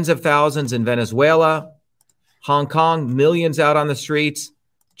 Tens of thousands in Venezuela. Hong Kong, millions out on the streets.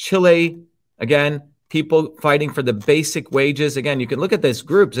 Chile, again, people fighting for the basic wages. Again, you can look at these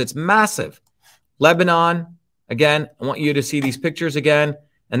groups. It's massive. Lebanon, again, I want you to see these pictures again.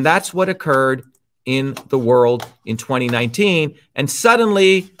 And that's what occurred in the world in 2019. And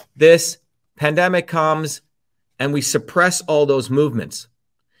suddenly this pandemic comes and we suppress all those movements.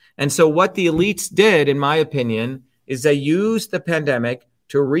 And so what the elites did, in my opinion, is they used the pandemic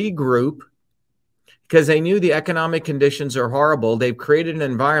to regroup because they knew the economic conditions are horrible. They've created an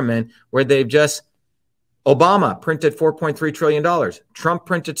environment where Obama printed $4.3 trillion. Trump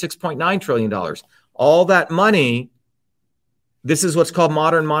printed $6.9 trillion. All that money, this is what's called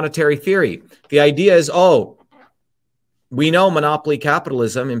modern monetary theory. The idea is, we know monopoly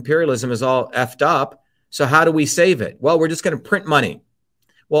capitalism, imperialism is all effed up. So how do we save it? Well, we're just going to print money.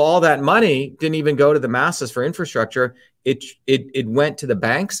 Well, all that money didn't even go to the masses for infrastructure. It went to the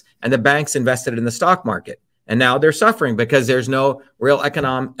banks, and the banks invested in the stock market. And now they're suffering because there's no real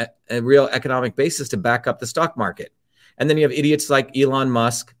economic basis to back up the stock market. And then you have idiots like Elon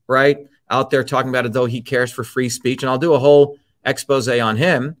Musk, right, out there talking about it though he cares for free speech. And I'll do a whole expose on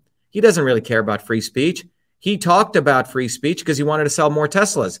him. He doesn't really care about free speech. He talked about free speech because he wanted to sell more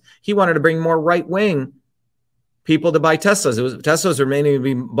Teslas. He wanted to bring more right-wing people to buy Teslas. Teslas were mainly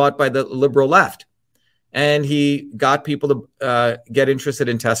being bought by the liberal left. And he got people to get interested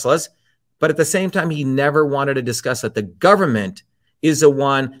in Teslas. But at the same time, he never wanted to discuss that the government is the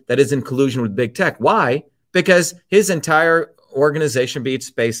one that is in collusion with big tech. Why? Because his entire organization, be it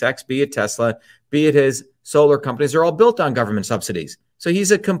SpaceX, be it Tesla, be it his solar companies, are all built on government subsidies. So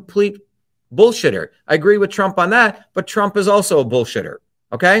he's a complete bullshitter. I agree with Trump on that, but Trump is also a bullshitter.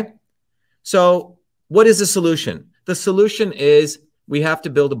 Okay? So what is the solution? The solution is we have to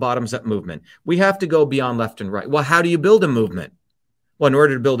build a bottoms-up movement. We have to go beyond left and right. Well, how do you build a movement? Well, in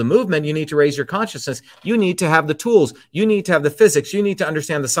order to build a movement, you need to raise your consciousness. You need to have the tools. You need to have the physics. You need to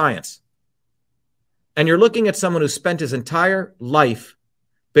understand the science. And you're looking at someone who spent his entire life,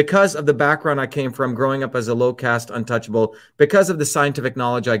 because of the background I came from, growing up as a low-caste untouchable, because of the scientific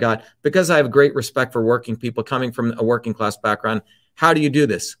knowledge I got, because I have great respect for working people coming from a working-class background. How do you do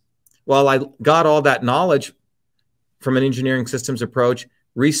this? Well, I got all that knowledge from an engineering systems approach,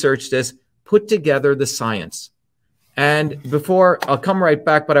 researched this, put together the science. And before, I'll come right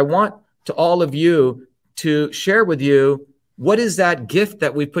back, but I want to all of you to share with you what is that gift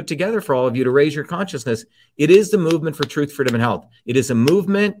that we put together for all of you to raise your consciousness. It is the movement for truth, freedom, and health. It is a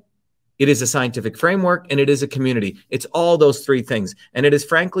movement, it is a scientific framework, and it is a community. It's all those three things. And it is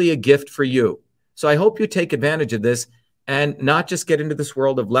frankly a gift for you. So I hope you take advantage of this and not just get into this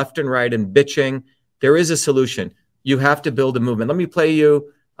world of left and right and bitching. There is a solution. You have to build a movement. Let me play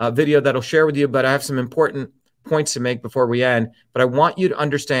you a video that I'll share with you, but I have some important points to make before we end. But I want you to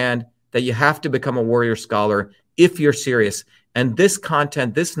understand that you have to become a warrior scholar if you're serious. And this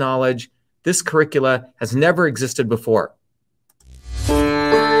content, this knowledge, this curricula has never existed before.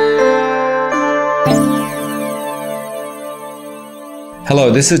 Hello,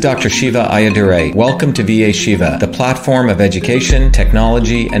 this is Dr. Shiva Ayyadurai. Welcome to VA Shiva, the platform of education,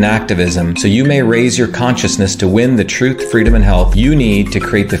 technology, and activism, so you may raise your consciousness to win the truth, freedom, and health you need to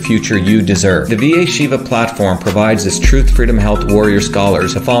create the future you deserve. The VA Shiva platform provides this truth, freedom, health warrior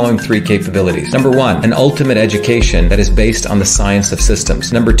scholars the following three capabilities. Number one, an ultimate education that is based on the science of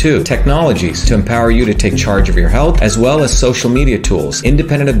systems. Number two, technologies to empower you to take charge of your health, as well as social media tools,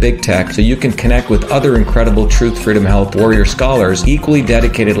 independent of big tech, so you can connect with other incredible truth, freedom, health warrior scholars equally fully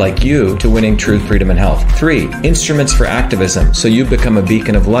dedicated like you to winning truth, freedom, and health. 3, instruments for activism, so you become a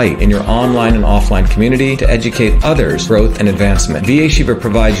beacon of light in your online and offline community to educate others, growth, and advancement. VA Shiva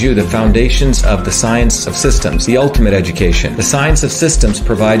provides you the foundations of the science of systems, the ultimate education. The science of systems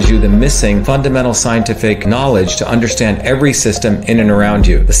provides you the missing fundamental scientific knowledge to understand every system in and around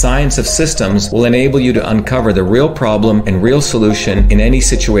you. The science of systems will enable you to uncover the real problem and real solution in any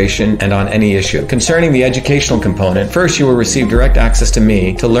situation and on any issue. Concerning the educational component, first you will receive direct access to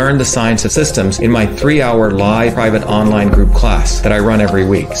me to learn the science of systems in my 3-hour live private online group class that I run every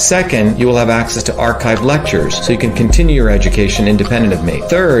week. Second, you will have access to archived lectures so you can continue your education independent of me.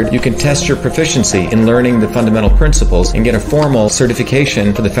 Third, you can test your proficiency in learning the fundamental principles and get a formal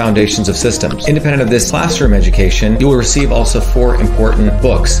certification for the foundations of systems. Independent of this classroom education, you will receive also 4 important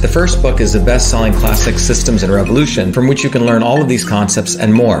books. The first book is the best-selling classic Systems and Revolution, from which you can learn all of these concepts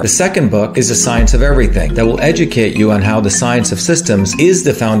and more. The second book is The Science of Everything, that will educate you on how the science of systems is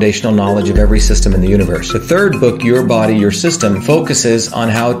the foundational knowledge of every system in the universe. The third book, Your Body, Your System, focuses on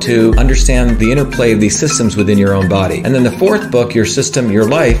how to understand the interplay of these systems within your own body. And then the fourth book, Your System, Your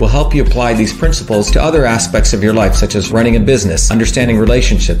Life, will help you apply these principles to other aspects of your life, such as running a business, understanding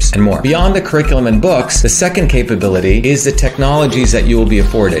relationships, and more. Beyond the curriculum and books, the second capability is the technologies that you will be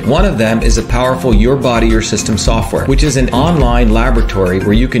afforded. One of them is a powerful Your Body, Your System software, which is an online laboratory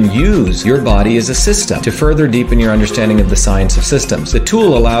where you can use your body as a system to further deepen your understanding of the science of systems. The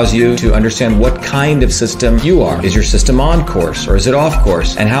tool allows you to understand what kind of system you are. Is your system on course or is it off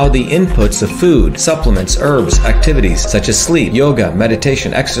course? And how the inputs of food, supplements, herbs, activities such as sleep, yoga,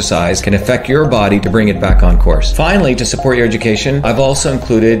 meditation, exercise can affect your body to bring it back on course. Finally, to support your education, I've also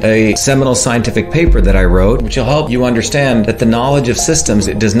included a seminal scientific paper that I wrote, which will help you understand that the knowledge of systems,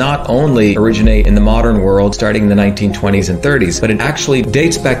 it does not only originate in the modern world starting in the 1920s and 30s, but it actually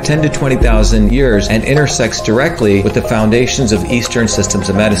dates back 10 to 20,000 years and intersects directly with the foundations of Eastern systems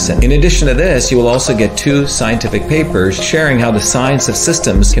of medicine. In addition to this, you will also get 2 scientific papers sharing how the science of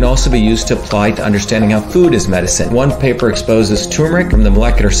systems can also be used to apply to understanding how food is medicine. One paper exposes turmeric from the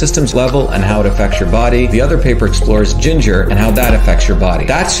molecular systems level and how it affects your body. The other paper explores ginger and how that affects your body.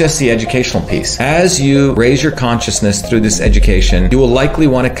 That's just the educational piece. As you raise your consciousness through this education, you will likely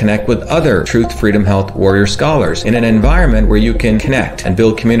want to connect with other truth, freedom, health warrior scholars in an environment where you can connect and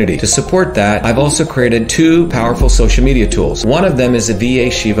build community. To support that, I've also created 2 powerful social media tools. One of them is a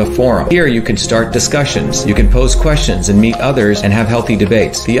VA Shiva forum. Here you can start discussions, you can pose questions and meet others and have healthy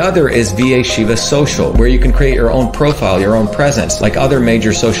debates. The other is VA Shiva Social, where you can create your own profile, your own presence, like other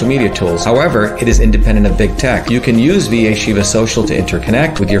major social media tools. However, it is independent of big tech. You can use VA Shiva Social to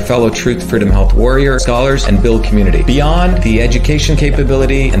interconnect with your fellow truth, freedom, health warrior scholars and build community. Beyond the education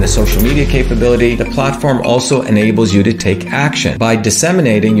capability and the social media capability, the platform also enables you to take action by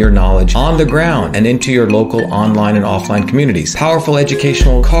disseminating your knowledge on the ground and into your local online and offline communities. Powerful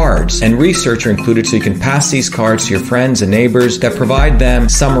educational cards and research are included so you can pass these cards to your friends and neighbors that provide them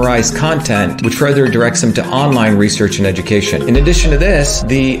summarized content which further directs them to online research and education. In addition to this,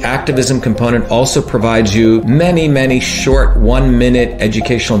 the activism component also provides you many short 1-minute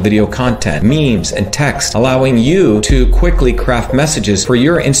educational video content, memes, and text, allowing you to quickly craft messages for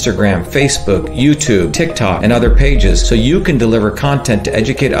your Instagram, Facebook, YouTube, TikTok, and other pages so you can deliver content to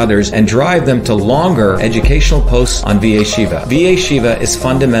educate others and drive them to longer educational posts on VA Shiva. VA Shiva is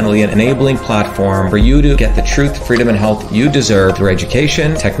fundamentally an enabling platform for you to get the truth, freedom, and health you deserve through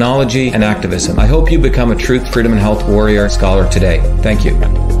education, technology, and activism. I hope you become a truth, freedom, and health warrior scholar today. Thank you.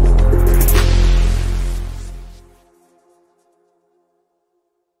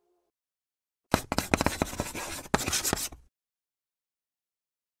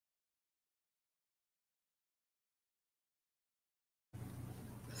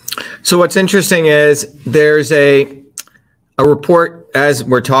 So what's interesting is there's a report as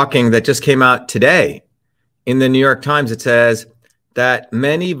we're talking that just came out today in the New York Times. It says that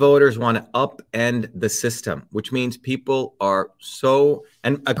many voters want to upend the system, which means people are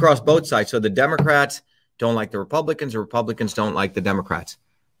and across both sides. So the Democrats don't like the Republicans don't like the Democrats.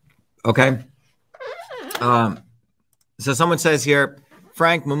 Okay. So someone says here,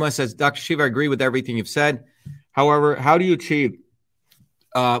 Frank Muma says, Dr. Shiva, I agree with everything you've said. However, how do you achieve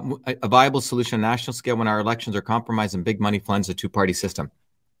a viable solution on a national scale when our elections are compromised and big money funds the two-party system?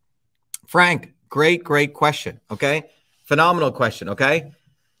 Frank, great question. Okay. Phenomenal question. Okay.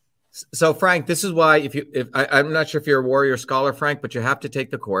 So Frank, this is why I'm not sure if you're a warrior scholar, Frank, but you have to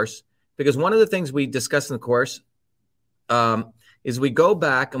take the course, because one of the things we discuss in the course is we go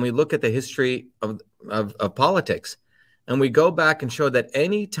back and we look at the history of politics, and we go back and show that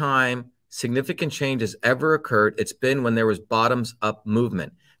any time significant change has ever occurred, it's been when there was bottoms up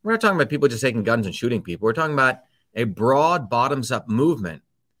movement. We're not talking about people just taking guns and shooting people. We're talking about a broad bottoms-up movement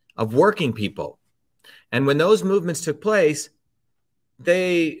of working people. And when those movements took place,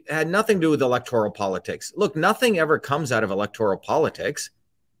 they had nothing to do with electoral politics. Look, nothing ever comes out of electoral politics.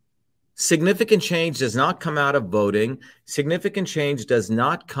 Significant change does not come out of voting. Significant change does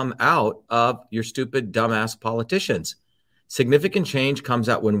not come out of your stupid, dumbass politicians. Significant change comes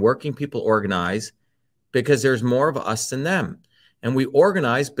out when working people organize, because there's more of us than them. And we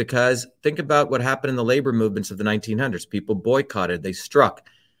organize because think about what happened in the labor movements of the 1900s. People boycotted, they struck.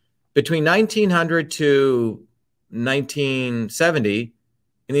 Between 1900 to 1970,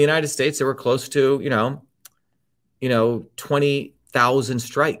 in the United States, there were close to, 20,000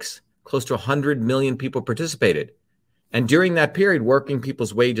 strikes. Close to 100 million people participated. And during that period, working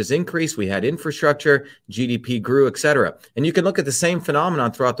people's wages increased. We had infrastructure, GDP grew, et cetera. And you can look at the same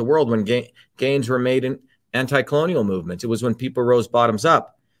phenomenon throughout the world when gains were made in anti-colonial movements. It was when people rose bottoms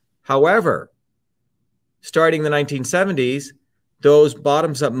up. However, starting the 1970s, those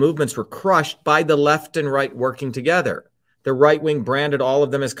bottoms up movements were crushed by the left and right working together. The right wing branded all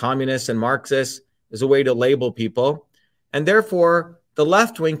of them as communists and Marxists as a way to label people. And therefore, the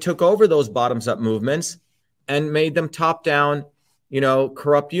left wing took over those bottoms up movements and made them top down,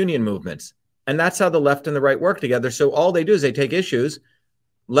 corrupt union movements. And that's how the left and the right work together. So all they do is they take issues,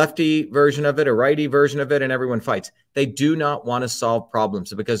 lefty version of it, a righty version of it, and everyone fights. They do not want to solve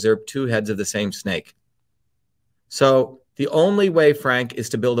problems because they're two heads of the same snake. So the only way, Frank, is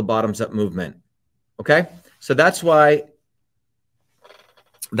to build a bottoms-up movement. Okay? So that's why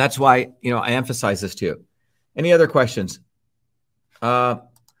I emphasize this to you. Any other questions?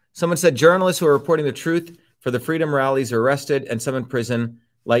 Someone said journalists who are reporting the truth for the freedom rallies are arrested and some in prison,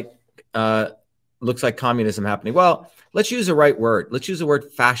 looks like communism happening. Well, let's use the right word. Let's use the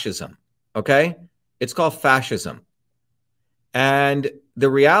word fascism. Okay? It's called fascism. And the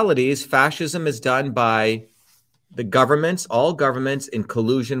reality is fascism is done by the governments, all governments in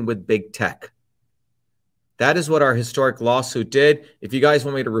collusion with big tech. That is what our historic lawsuit did. If you guys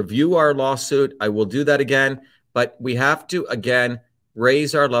want me to review our lawsuit, I will do that again. But we have to, again,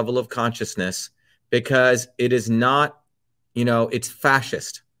 raise our level of consciousness because it is not, it's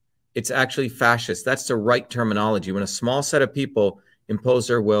fascist. It's actually fascist. That's the right terminology. When a small set of people impose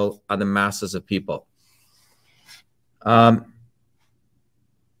their will on the masses of people.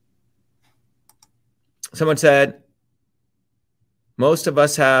 Someone said, most of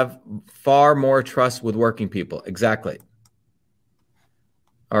us have far more trust with working people. Exactly.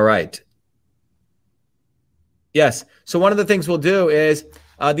 All right. Yes. So one of the things we'll do is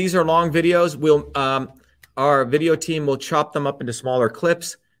these are long videos. Our video team will chop them up into smaller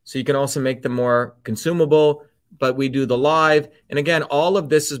clips so you can also make them more consumable. But we do the live. And again, all of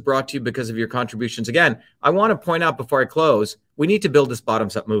this is brought to you because of your contributions. Again, I want to point out before I close, we need to build this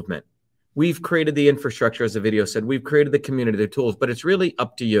bottoms-up movement. We've created the infrastructure, as the video said. We've created the community, the tools, but it's really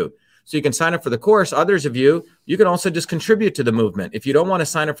up to you. So you can sign up for the course. Others of you can also just contribute to the movement. If you don't want to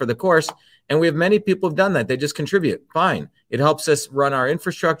sign up for the course, and we have many people who've done that, they just contribute. Fine. It helps us run our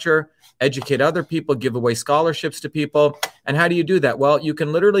infrastructure, educate other people, give away scholarships to people. And how do you do that? Well, you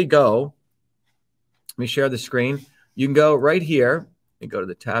can literally go, let me share the screen. You can go right here. Let me go to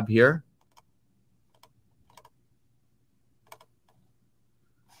the tab here.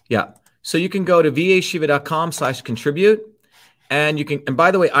 Yeah. So you can go to vashiva.com/contribute. And you can, and by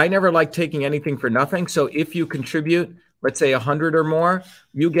the way, I never like taking anything for nothing. So if you contribute, let's say 100 or more,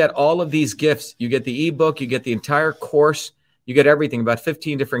 you get all of these gifts. You get the ebook, you get the entire course, you get everything, about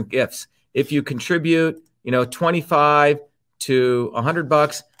 15 different gifts. If you contribute, 25 to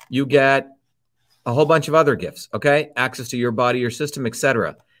 $100, you get a whole bunch of other gifts. Okay, access to your body, your system,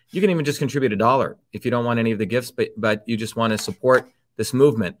 etc. You can even just contribute $1 if you don't want any of the gifts, but you just want to support this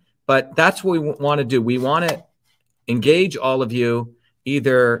movement. But that's what we want to do. We want to engage all of you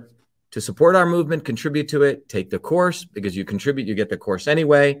either to support our movement, contribute to it, take the course, because you contribute, you get the course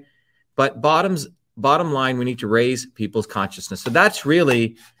anyway. But bottom line, we need to raise people's consciousness. So that's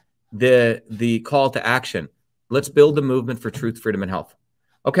really the call to action. Let's build the movement for truth, freedom, and health.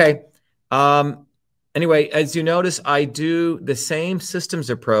 Okay. Anyway, as you notice, I do the same systems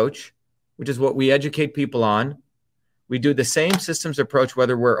approach, which is what we educate people on. We do the same systems approach,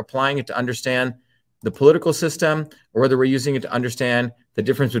 whether we're applying it to understand the political system or whether we're using it to understand the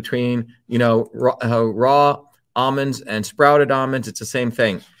difference between, raw almonds and sprouted almonds. It's the same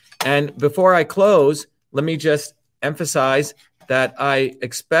thing. And before I close, let me just emphasize that I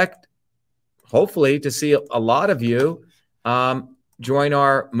expect, hopefully, to see a lot of you join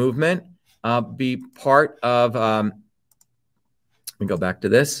our movement, be part of, let me go back to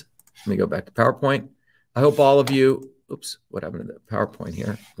this. Let me go back to PowerPoint. I hope all of you, oops, what happened to the PowerPoint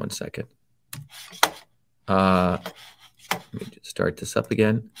here? 1 second. Let me just start this up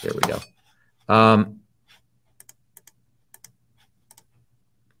again. There we go.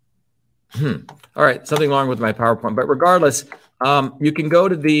 All right, something wrong with my PowerPoint. But regardless, you can go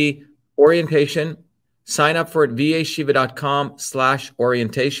to the orientation, sign up for it,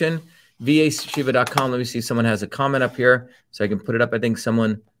 vashiva.com/orientation, vashiva.com. Let me see if someone has a comment up here so I can put it up. I think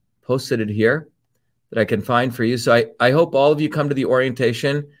someone posted it here that I can find for you. So I hope all of you come to the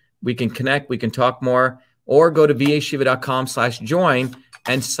orientation. We can connect, we can talk more, or go to vashiva.com/join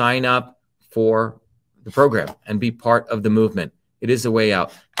and sign up for the program and be part of the movement. It is a way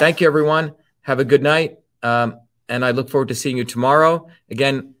out. Thank you, everyone. Have a good night. And I look forward to seeing you tomorrow.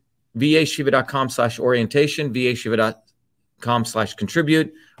 Again, vashiva.com/orientation,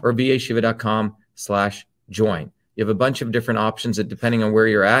 vashiva.com/contribute, or vashiva.com/join. You have a bunch of different options depending on where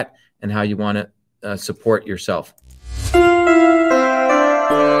you're at and how you want to support yourself.